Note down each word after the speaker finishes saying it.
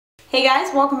Hey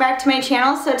guys, welcome back to my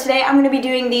channel. So today I'm going to be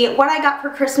doing the What I Got for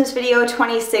Christmas video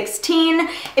 2016.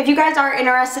 If you guys are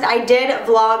interested, I did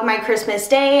vlog my Christmas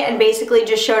day and basically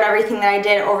just showed everything that I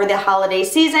did over the holiday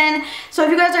season. So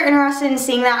if you guys are interested in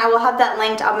seeing that, I will have that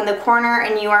linked up in the corner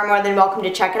and you are more than welcome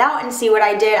to check it out and see what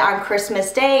I did on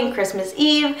Christmas Day and Christmas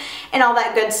Eve and all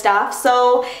that good stuff.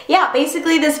 So yeah,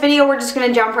 basically this video we're just going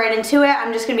to jump right into it.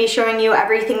 I'm just going to be showing you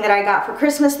everything that I got for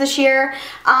Christmas this year.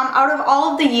 Out of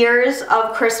all of the years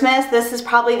of Christmas, this is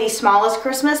probably the smallest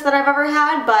Christmas that I've ever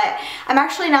had, but I'm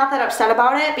actually not that upset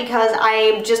about it because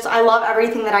I love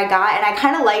everything that I got, and I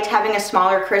kind of liked having a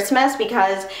smaller Christmas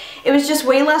because it was just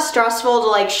way less stressful to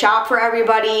like shop for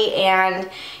everybody and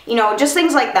you know, just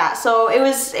things like that. So it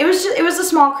was a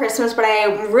small Christmas, but I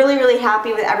am really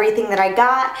happy with everything that I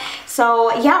got.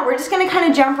 So yeah, we're just gonna kind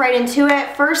of jump right into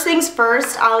it. First things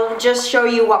first, I'll just show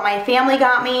you what my family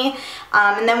got me,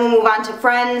 and then we'll move on to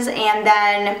friends, and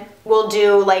then we'll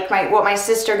do like what my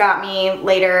sister got me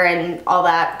later and all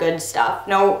that good stuff.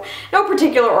 No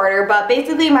particular order, but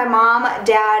basically my mom,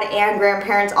 dad, and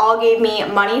grandparents all gave me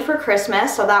money for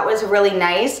Christmas, so that was really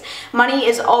nice. Money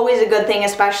is always a good thing,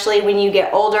 especially when you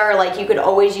get older. Like you could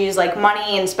always use like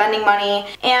money and spending money.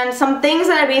 And some things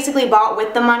that I basically bought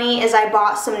with the money is I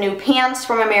bought some new pants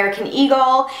from American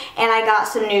Eagle, and I got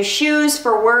some new shoes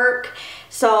for work.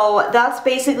 So that's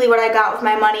basically what I got with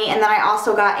my money, and then I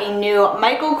also got a new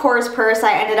Michael Kors purse.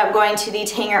 I ended up going to the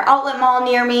Tanger outlet mall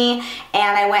near me,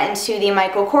 and I went into the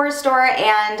Michael Kors store,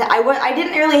 and I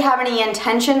didn't really have any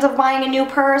intentions of buying a new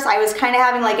purse. I was kind of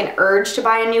having like an urge to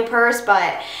buy a new purse,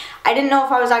 but I didn't know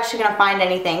if I was actually going to find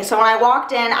anything. So when I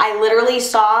walked in, I literally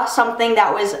saw something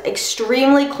that was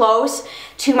extremely close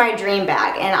to my dream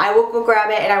bag, and I will go grab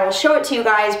it and I will show it to you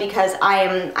guys because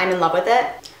I'm in love with it.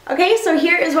 Okay, so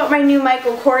here is what my new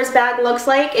Michael Kors bag looks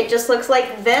like. It just looks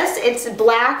like this. It's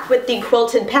black with the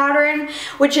quilted pattern,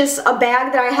 which is a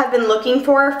bag that I have been looking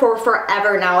for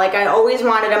forever now. Like I always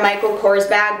wanted a Michael Kors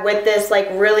bag with this like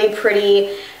really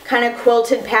pretty kind of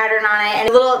quilted pattern on it, and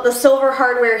the silver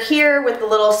hardware here with the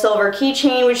little silver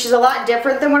keychain, which is a lot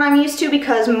different than what I'm used to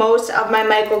because most of my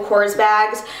Michael Kors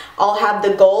bags all have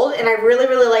the gold, and I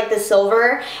really like the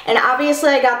silver. And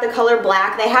obviously I got the color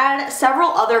black. They had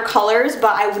several other colors,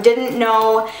 but I didn't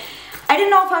know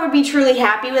if I would be truly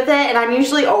happy with it, and I'm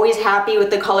usually always happy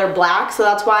with the color black, so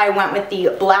that's why I went with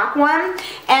the black one.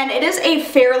 And it is a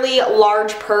fairly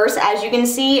large purse, as you can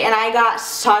see, and I got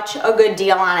such a good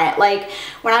deal on it. Like,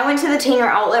 when I went to the Tanger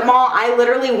outlet mall, I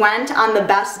literally went on the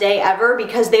best day ever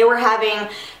because they were having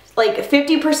like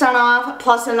 50% off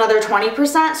plus another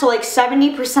 20%, so like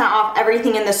 70% off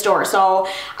everything in the store. So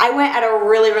I went at a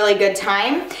really good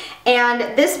time.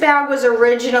 And this bag was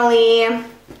originally,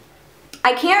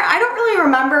 I don't really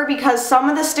remember because some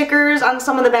of the stickers on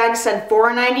some of the bags said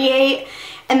 $4.98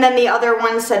 and then the other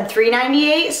one said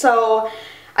 $3.98, so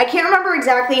I can't remember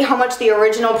exactly how much the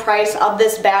original price of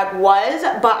this bag was,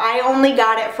 but I only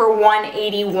got it for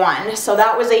 $181, so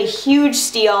that was a huge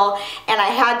steal, and I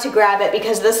had to grab it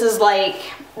because this is like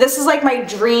my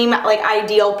dream, like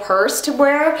ideal purse to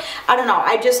wear. I don't know,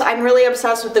 I'm really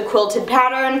obsessed with the quilted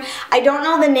pattern. I don't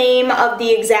know the name of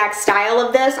the exact style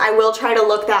of this. I will try to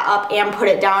look that up and put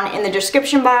it down in the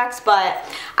description box, but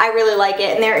I really like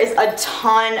it, and there is a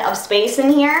ton of space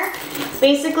in here.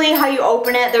 Basically how you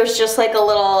open it, there's just like a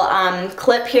little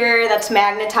clip here that's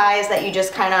magnetized that you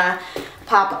just kind of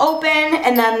pop open,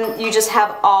 and then you just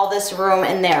have all this room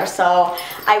in there. So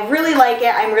I really like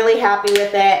it. I'm really happy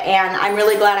with it, and I'm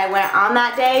really glad I went on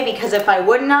that day because if I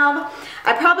wouldn't have,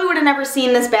 I probably would have never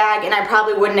seen this bag, and I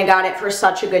probably wouldn't have got it for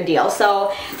such a good deal.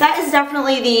 So that is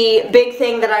definitely the big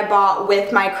thing that I bought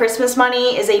with my Christmas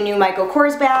money, is a new Michael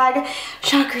Kors bag.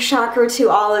 Shocker to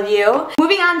all of you.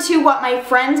 Moving on to what my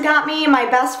friends got me. My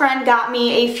best friend got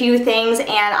me a few things, and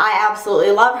I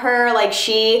absolutely love her. Like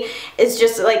she's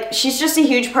just a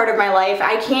huge part of my life.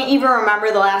 I can't even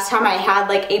remember the last time I had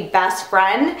like a best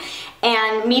friend.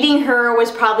 And meeting her was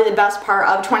probably the best part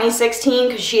of 2016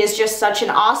 because she is just such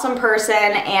an awesome person,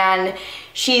 and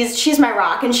she's my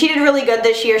rock, and she did really good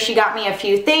this year. She got me a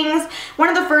few things. One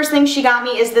of the first things she got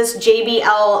me is this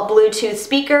JBL Bluetooth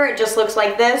speaker. It just looks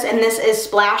like this, and this is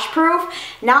splash proof,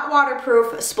 not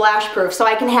waterproof, splash proof. So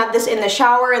I can have this in the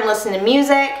shower and listen to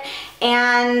music,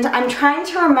 and I'm trying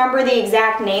to remember the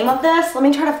exact name of this. Let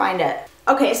me try to find it.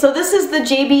 Okay, so this is the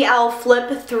JBL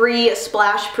Flip 3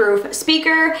 splash proof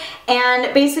speaker,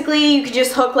 and basically you could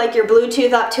just hook like your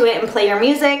Bluetooth up to it and play your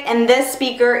music, and this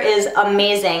speaker is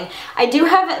amazing. I do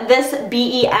have this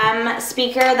BEM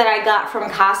speaker that I got from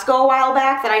Costco a while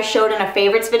back that I showed in a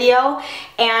favorites video,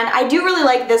 and I do really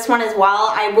like this one as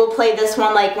well. I will play this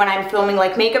one like when I'm filming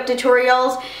like makeup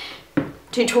tutorials.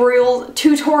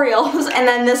 tutorials, and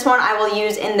then this one I will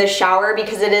use in the shower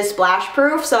because it is splash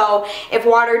proof, so if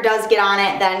water does get on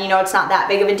it, then you know it's not that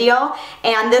big of a deal.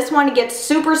 And this one gets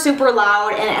super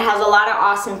loud, and it has a lot of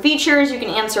awesome features. You can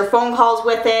answer phone calls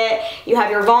with it, you have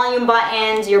your volume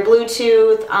buttons, your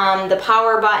Bluetooth, the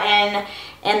power button,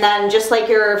 and then just like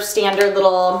your standard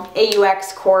little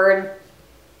AUX cord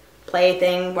play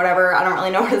thing, whatever, I don't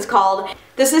really know what it's called.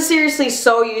 This is seriously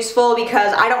so useful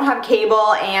because I don't have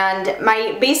cable, and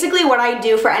basically what I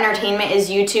do for entertainment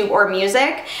is YouTube or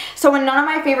music. So when none of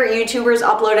my favorite YouTubers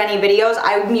upload any videos,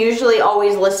 I'm usually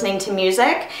always listening to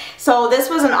music. So this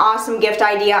was an awesome gift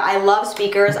idea. I love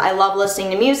speakers, I love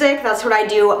listening to music. That's what I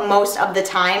do most of the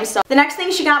time. So the next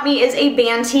thing she got me is a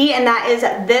band tee, and that is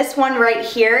this one right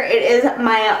here. It is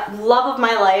my love of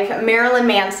my life, Marilyn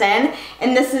Manson,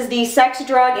 and this is the Sex,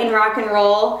 Drug, and Rock and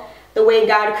Roll, the way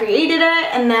God created it.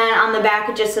 And then on the back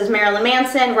it just says Marilyn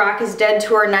Manson, Rock is Dead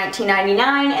Tour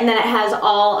 1999, and then it has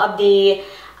all of the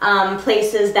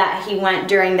places that he went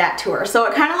during that tour. So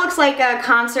it kind of looks like a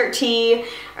concert tee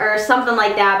or something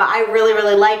like that, but I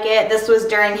really like it. This was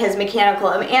during his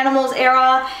Mechanical Animals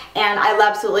era, and I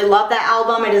absolutely love that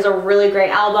album. It is a really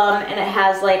great album, and it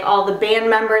has like all the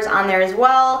band members on there as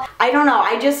well. I don't know,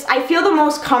 I feel the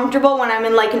most comfortable when I'm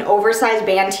in like an oversized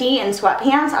band tee and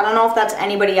sweatpants. I don't know if that's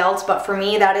anybody else, but for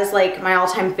me that is like my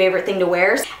all-time favorite thing to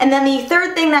wear. And then the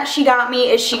third thing that she got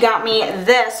me is she got me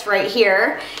this right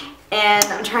here, and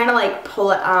I'm trying to like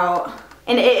pull it out.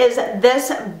 And it is this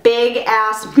big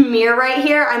ass mirror right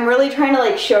here. I'm really trying to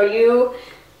like show you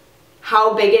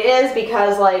how big it is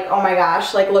because like, oh my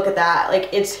gosh, like look at that. Like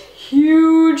it's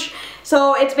huge.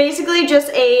 So it's basically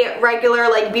just a regular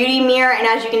like beauty mirror, and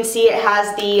as you can see it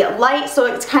has the light,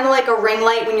 so it's kind of like a ring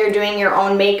light when you're doing your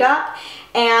own makeup.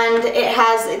 And it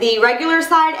has the regular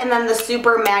side and then the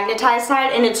super magnetized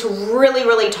side, and it's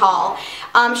really tall.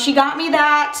 She got me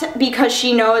that because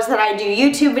she knows that I do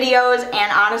YouTube videos,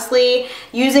 and honestly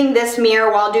using this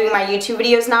mirror while doing my YouTube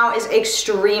videos now is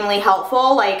extremely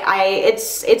helpful. Like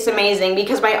it's amazing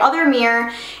because my other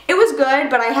mirror, it was good,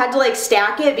 but I had to like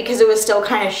stack it because it was still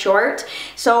kind of short.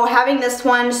 So having this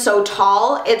one so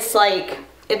tall, it's like,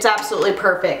 it's absolutely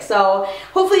perfect. So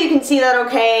hopefully you can see that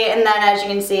okay, and then as you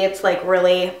can see it's like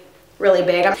really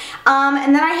big.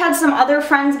 And then I had some other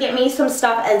friends get me some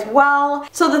stuff as well.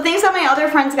 So the things that my other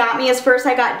friends got me is, first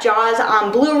I got Jaws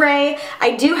on Blu-ray.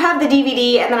 I do have the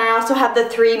DVD, and then I also have the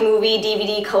 3-movie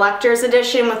DVD collector's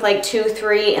edition with like 2,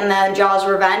 3, and then Jaws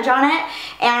Revenge on it.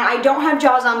 And I don't have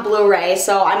Jaws on Blu-ray,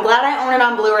 so I'm glad I own it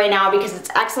on Blu-ray now because it's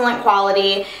excellent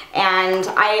quality, and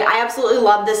I absolutely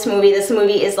love this movie. This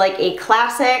movie is like a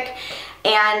classic,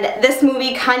 and this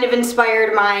movie kind of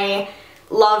inspired my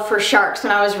love for sharks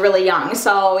when I was really young.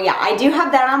 So yeah, I do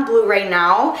have that on Blu-ray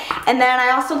now. And then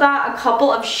I also got a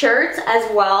couple of shirts as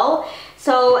well.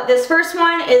 So this first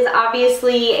one is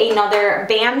obviously another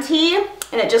band tee,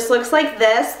 and it just looks like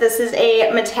this. This is a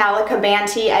Metallica band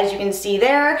tee, as you can see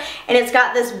there, and it's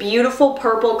got this beautiful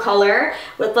purple color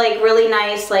with like really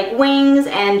nice like wings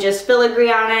and just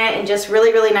filigree on it, and just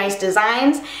really nice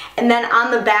designs. And then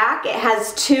on the back it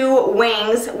has 2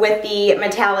 wings with the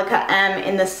Metallica M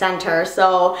in the center.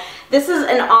 So this is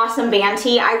an awesome band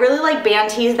tee. I really like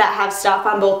band tees that have stuff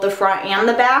on both the front and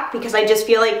the back because I just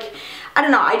feel like, I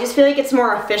don't know, I just feel like it's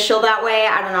more official that way.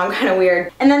 I don't know, I'm kind of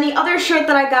weird. And then the other shirt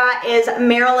that I got is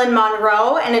Marilyn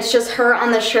Monroe, and it's just her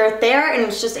on the shirt there, and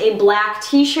it's just a black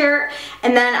t-shirt.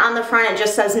 And then on the front it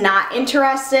just says not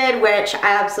interested, which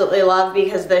I absolutely love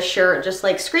because this shirt just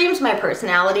like screams my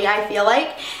personality, I feel like.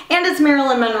 And it's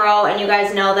Marilyn Monroe, and you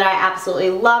guys know that I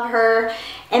absolutely love her.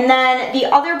 And then the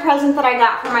other present that I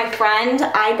got for my friend,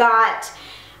 I got,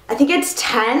 I think it's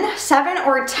 7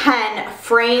 or 10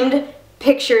 framed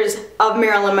pictures of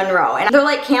Marilyn Monroe, and they're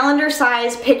like calendar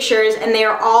size pictures, and they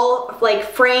are all like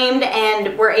framed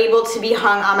and were able to be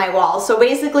hung on my wall. So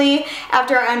basically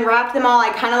after I unwrapped them all, I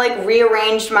kind of like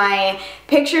rearranged my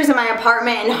pictures in my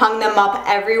apartment and hung them up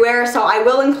everywhere. So I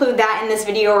will include that in this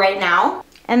video right now.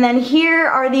 And then here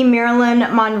are the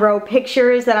Marilyn Monroe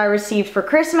pictures that I received for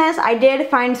Christmas. I did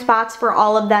find spots for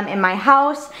all of them in my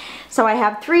house, so I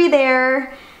have 3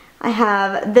 there. I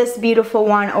have this beautiful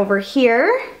one over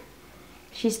here.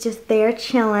 She's just there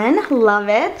chilling. Love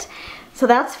it. So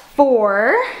that's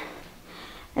 4.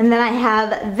 And then I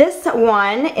have this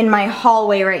one in my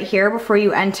hallway right here before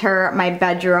you enter my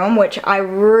bedroom, which I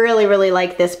really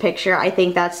like this picture. I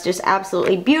think that's just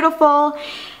absolutely beautiful.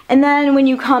 And then when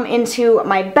you come into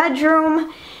my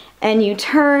bedroom and you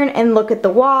turn and look at the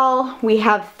wall, we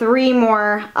have 3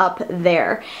 more up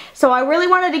there. So I really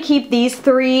wanted to keep these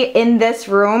 3 in this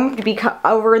room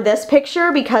over this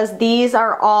picture because these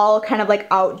are all kind of like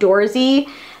outdoorsy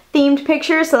themed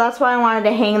pictures, so that's why I wanted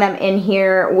to hang them in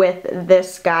here with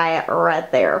this guy right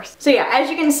there. So yeah, as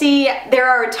you can see, there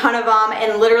are a ton of them,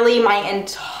 and literally my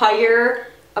entire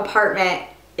apartment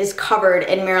is covered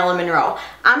in Marilyn Monroe.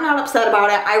 I'm not upset about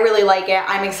it. I really like it.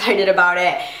 I'm excited about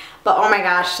it. But oh my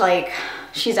gosh, like,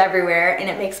 she's everywhere, and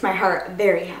it makes my heart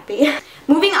very happy.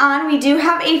 Moving on, we do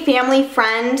have a family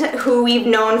friend who we've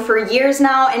known for years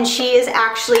now, and she is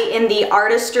actually in the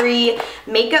artistry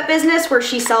makeup business where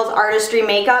she sells artistry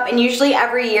makeup, and usually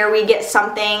every year we get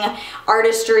something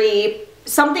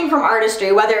from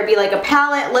artistry, whether it be like a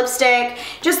palette, lipstick,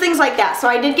 just things like that. So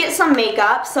I did get some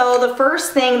makeup. So the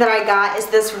first thing that I got is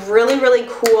this really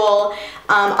cool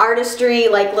artistry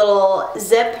like little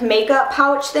zip makeup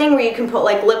pouch thing where you can put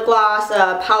like lip gloss,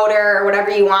 powder, or whatever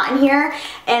you want in here.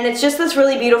 And it's just this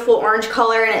really beautiful orange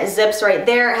color, and it zips right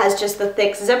there. It has just the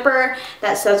thick zipper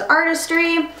that says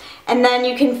artistry. And then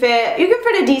you can fit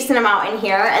a decent amount in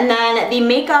here. And then the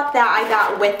makeup that I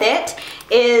got with it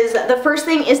is, the first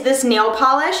thing is this nail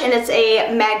polish, and it's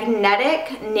a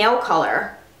magnetic nail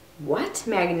color. What?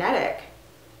 Magnetic?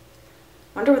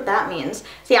 Wonder what that means.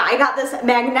 So yeah, I got this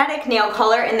magnetic nail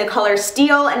color in the color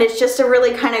Steel, and it's just a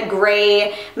really kind of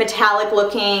gray metallic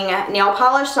looking nail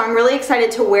polish, so I'm really excited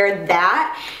to wear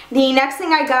that. The next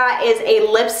thing I got is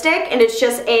a lipstick, and it's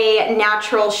just a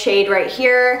natural shade right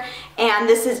here, and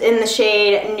this is in the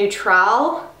shade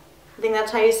Neutral. I think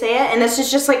that's how you say it. And this is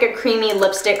just like a creamy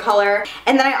lipstick color.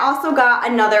 And then I also got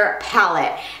another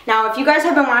palette. Now, if you guys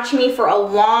have been watching me for a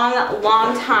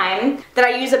long time, that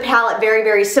I use a palette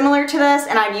very similar to this,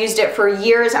 and I've used it for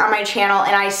years on my channel,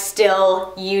 and I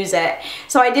still use it.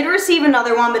 So I did receive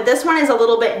another one, but this one is a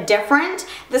little bit different.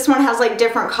 This one has like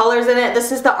different colors in it.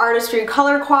 This is the Artistry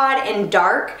Color Quad in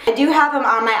dark. I do have them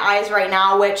on my eyes right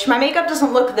now, which my makeup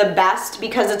doesn't look the best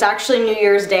because it's actually New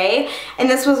Year's Day, and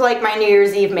this was like my New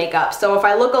Year's Eve makeup. So if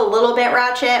I look a little bit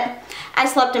ratchet, I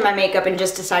slept in my makeup and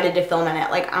just decided to film in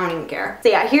it. Like, I don't even care. So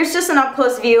yeah, here's just an up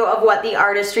close view of what the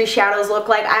Artistry shadows look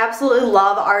like. I absolutely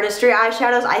love Artistry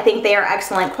eyeshadows. I think they are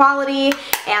excellent quality,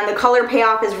 and the color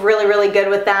payoff is really good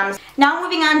with them. Now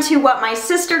moving on to what my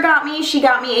sister got me. She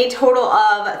got me a total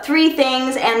of 3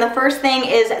 things, and the first thing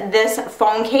is this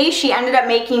phone case. She ended up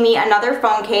making me another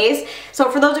phone case. So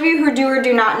for those of you who do or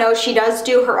do not know, she does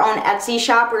do her own Etsy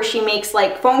shop where she makes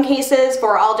like phone cases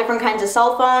for all different kinds of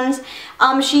cell phones.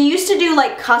 She used to do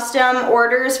like custom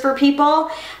orders for people,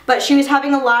 but she was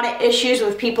having a lot of issues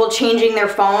with people changing their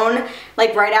phone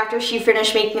like right after she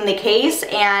finished making the case,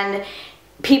 and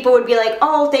people would be like,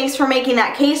 oh, thanks for making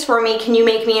that case for me, can you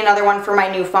make me another one for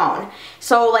my new phone?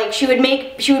 So like she would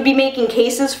be making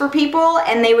cases for people,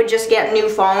 and they would just get new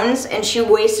phones, and she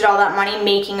wasted all that money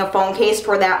making a phone case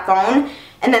for that phone,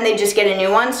 and then they just get a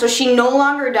new one. So she no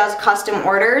longer does custom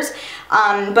orders,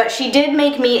 but she did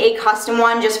make me a custom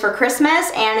one just for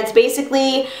Christmas, and it's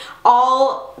basically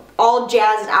all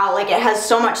jazzed out. Like, it has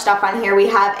so much stuff on here. We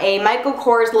have a Michael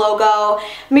Kors logo,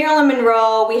 Marilyn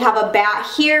Monroe, we have a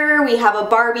bat here, we have a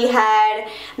Barbie head,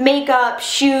 makeup,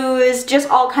 shoes, just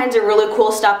all kinds of really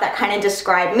cool stuff that kind of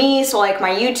describe me. So like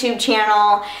my YouTube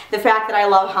channel, the fact that I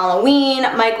love Halloween,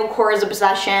 Michael Kors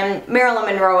obsession, Marilyn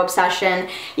Monroe obsession.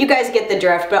 You guys get the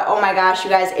drift, but oh my gosh,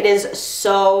 you guys, it is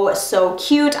so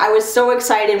cute. I was so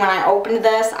excited when I opened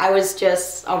this. I was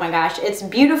just, oh my gosh, it's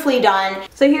beautifully done.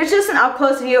 So here's just an up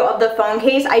close view of the phone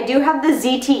case. I do have the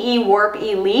ZTE Warp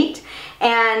Elite,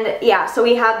 and yeah, so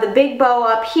we have the big bow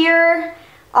up here,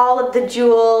 all of the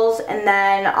jewels, and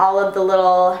then all of the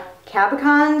little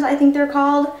Cabicons, I think they're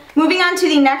called. Moving on to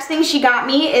the next thing she got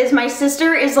me is, my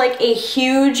sister is like a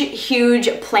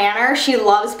huge planner. She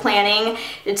loves planning.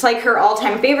 It's like her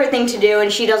all-time favorite thing to do,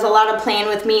 and she does a lot of plan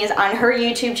with me's on her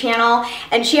YouTube channel,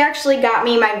 and she actually got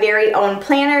me my very own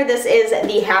planner. This is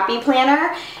the Happy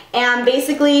Planner. And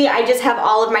basically, I just have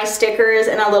all of my stickers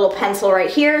and a little pencil right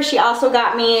here. She also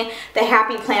got me the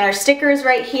Happy Planner stickers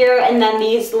right here, and then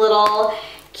these little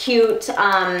cute,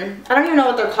 I don't even know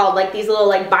what they're called, like these little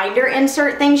like binder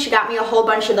insert things. She got me a whole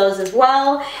bunch of those as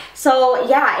well. So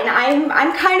yeah, and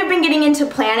I'm kind of been getting into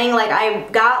planning. Like, I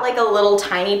got like a little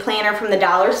tiny planner from the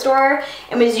dollar store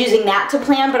and was using that to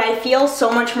plan, but I feel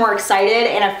so much more excited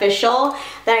and official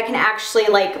that I can actually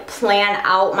like plan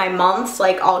out my months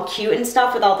like all cute and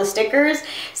stuff with all the stickers.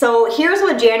 So here's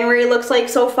what January looks like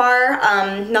so far.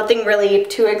 Nothing really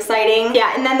too exciting.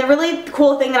 Yeah, and then the really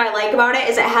cool thing that I like about it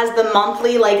is it has the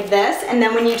monthly like this, and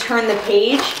then when you turn the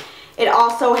page, it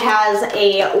also has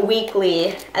a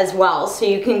weekly as well, so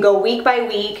you can go week by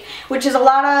week, which is what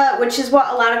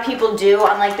a lot of people do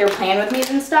on like their plan with me's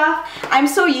and stuff. I'm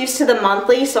so used to the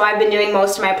monthly, so I've been doing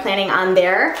most of my planning on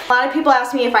there. A lot of people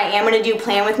ask me if I am going to do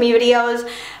plan with me videos,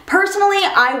 Personally,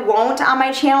 I won't on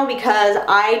my channel because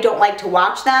I don't like to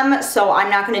watch them, so I'm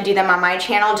not going to do them on my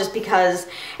channel just because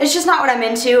it's just not what I'm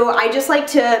into. I just like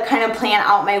to kind of plan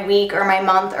out my week or my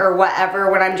month or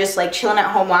whatever when I'm just like chilling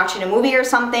at home watching a movie or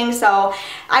something, so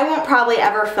I won't probably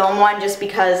ever film one just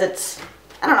because it's,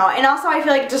 I don't know, and also I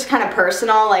feel like it's just kind of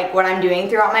personal, like what I'm doing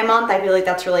throughout my month. I feel like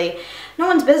that's really no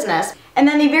one's business. And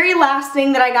then the very last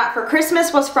thing that I got for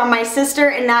Christmas was from my sister,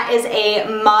 and that is a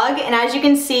mug. And as you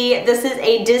can see, this is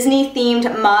a Disney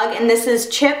themed mug, and this is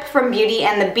Chip from Beauty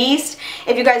and the Beast.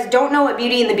 If you guys don't know what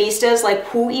Beauty and the Beast is, like,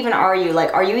 who even are you?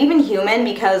 Like, are you even human?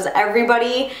 Because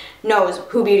everybody knows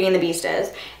who Beauty and the Beast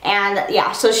is. And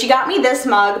yeah, so she got me this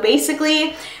mug.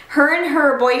 Basically, her and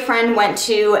her boyfriend went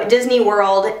to Disney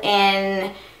World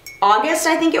in August,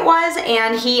 I think it was,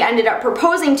 and he ended up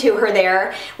proposing to her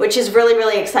there, which is really,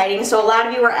 really exciting. So a lot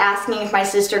of you were asking if my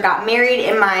sister got married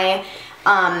in my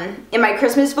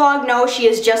Christmas vlog. No, she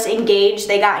is just engaged.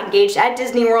 They got engaged at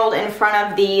Disney World in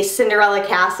front of the Cinderella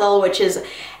Castle, which is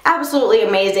absolutely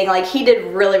amazing. Like, he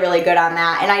did really, really good on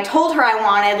that. And I told her I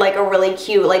wanted like a really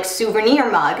cute like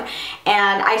souvenir mug,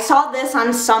 and I saw this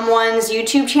on someone's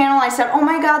YouTube channel. I said, oh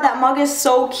my god, that mug is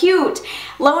so cute.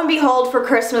 Lo and behold, for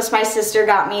Christmas my sister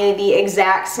got me the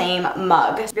exact same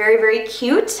mug. Very, very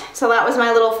cute. So that was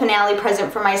my little finale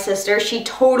present for my sister. She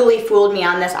totally fooled me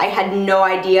on this. I had no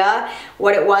idea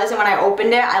what it was, and when I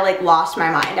opened it I like lost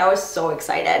my mind. I was so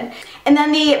excited. And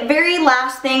then the very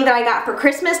last thing that I got for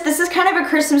Christmas, this is kind of a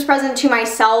Christmas present to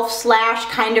myself slash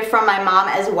kind of from my mom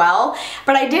as well,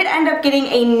 but I did end up getting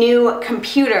a new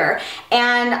computer,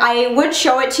 and I would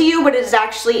show it to you, but it is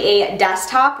actually a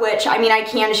desktop, which I mean I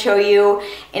can show you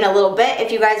in a little bit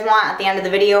if you guys want at the end of the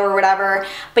video or whatever.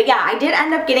 But yeah, I did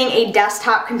end up getting a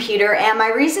desktop computer, and my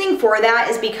reasoning for that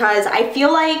is because I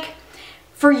feel like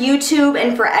for YouTube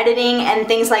and for editing and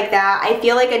things like that, I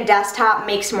feel like a desktop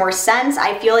makes more sense.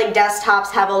 I feel like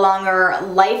desktops have a longer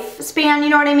lifespan, you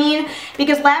know what I mean?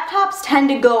 Because laptops tend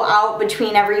to go out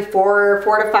between every 4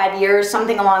 to 5 years,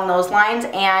 something along those lines.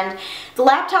 And the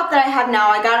laptop that I have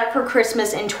now, I got it for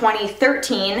Christmas in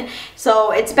 2013,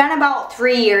 so it's been about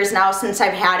 3 years now since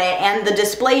I've had it, and the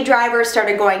display driver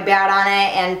started going bad on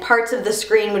it, and parts of the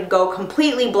screen would go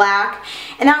completely black,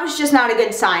 and that was just not a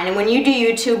good sign. And when you do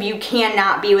YouTube, you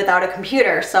cannot be without a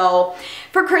computer. So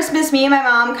for Christmas, me and my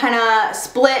mom kind of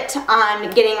split on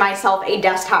getting myself a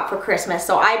desktop for Christmas.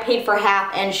 So I paid for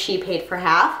half and she paid for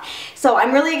half. So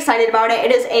I'm really excited about it.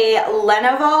 It is a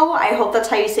Lenovo. I hope that's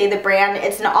how you say the brand.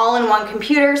 It's an all-in-one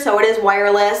computer, so it is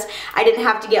wireless. I didn't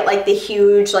have to get like the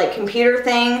huge like computer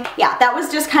thing. Yeah, that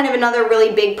was just kind of another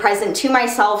really big present to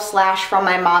myself slash from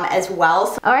my mom as well.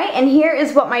 So, all right, and here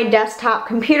is what my desktop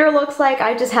computer looks like.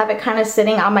 I just have it kind of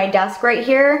sitting on my desk right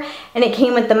here, and it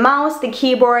came with the mouse, the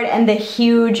keyboard, and the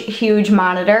huge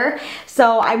monitor.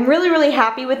 So I'm really, really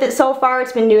happy with it so far.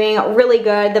 It's been doing really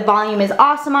good. The volume is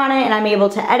awesome on it, and I'm able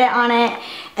to edit on it.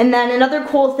 And then another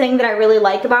cool thing that I really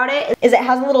like about it is it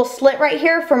has a little slit right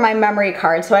here for my memory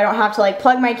card, so I don't have to like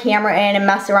plug my camera in and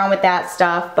mess around with that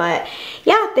stuff. But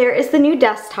yeah, there is the new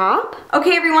desktop.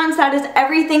 Okay everyone, so that is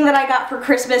everything that I got for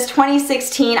Christmas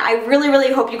 2016. I really,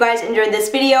 really hope you guys enjoyed this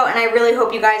video, and I really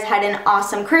hope you guys had an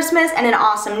awesome Christmas and an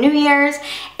awesome New Year's.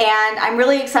 And I'm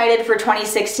really excited for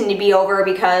 2016 to be over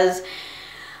because,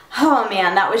 oh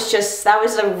man, that was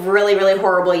a really, really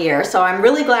horrible year. So I'm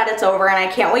really glad it's over, and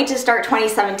I can't wait to start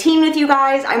 2017 with you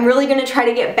guys. I'm really gonna try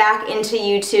to get back into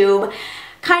YouTube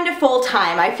kind of full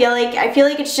time. I feel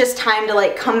like it's just time to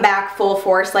like come back full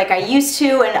force like I used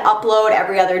to, and upload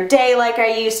every other day like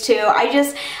I used to.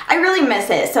 I really miss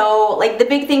it. So like the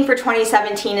big thing for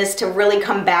 2017 is to really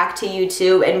come back to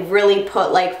YouTube and really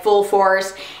put like full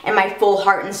force and my full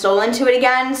heart and soul into it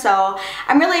again. So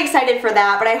I'm really excited for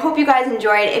that, but I hope you guys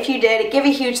enjoyed. If you did, give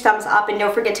a huge thumbs up and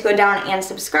don't forget to go down and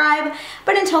subscribe.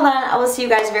 But until then, I will see you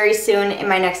guys very soon in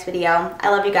my next video. I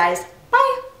love you guys.